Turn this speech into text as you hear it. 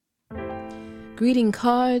greeting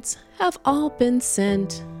cards have all been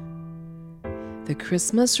sent. The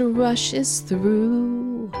Christmas rush is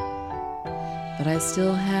through, but I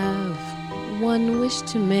still have one wish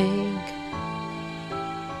to make,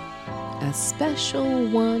 a special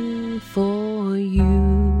one for you.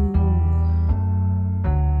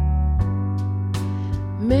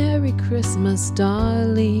 Merry Christmas,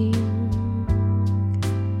 darling.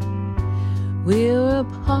 We're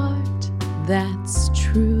apart, that's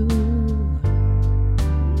true,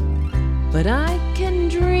 but I can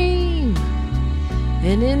dream,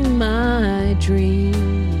 and in my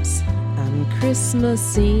dreams I'm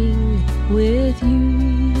Christmasing with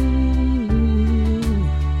you.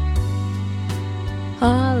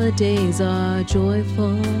 Holidays are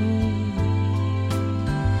joyful,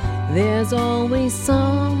 there's always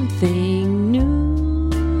something new,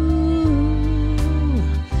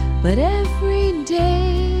 but every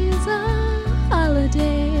day's a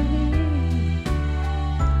holiday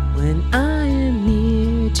when I am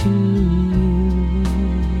near to you.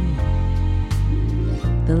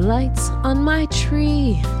 The lights on my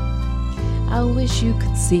tree, I wish you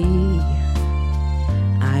could see.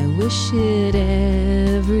 I wish it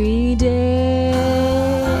every day.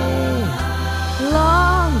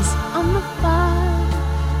 Logs on the fire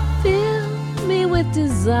fill me with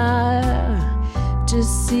desire to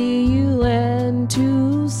see you and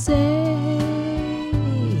to say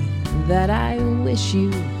that I wish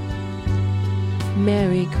you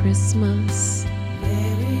Merry Christmas.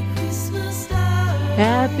 Merry Christmas, darling.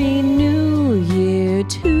 Happy New Year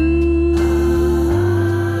too.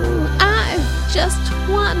 I've just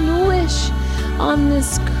one wish on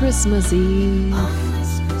this Christmas Eve.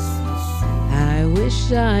 I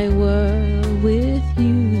wish I were with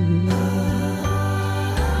you.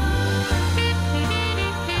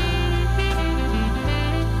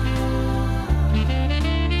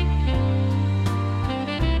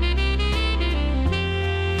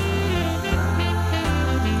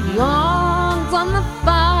 Logs on the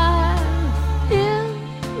fire fill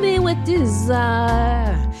me with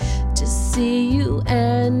desire to see you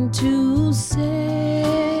and to say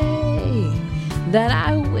that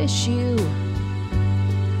I wish you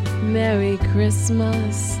Merry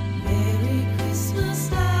Christmas. Merry Christmas,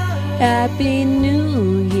 darling. Happy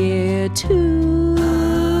New Year too.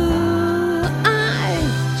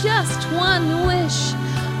 I've just one wish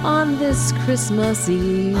on this Christmas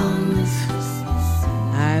Eve.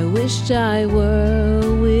 I wished I were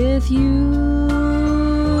with you.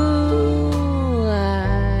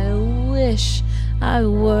 I wish I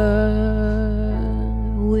were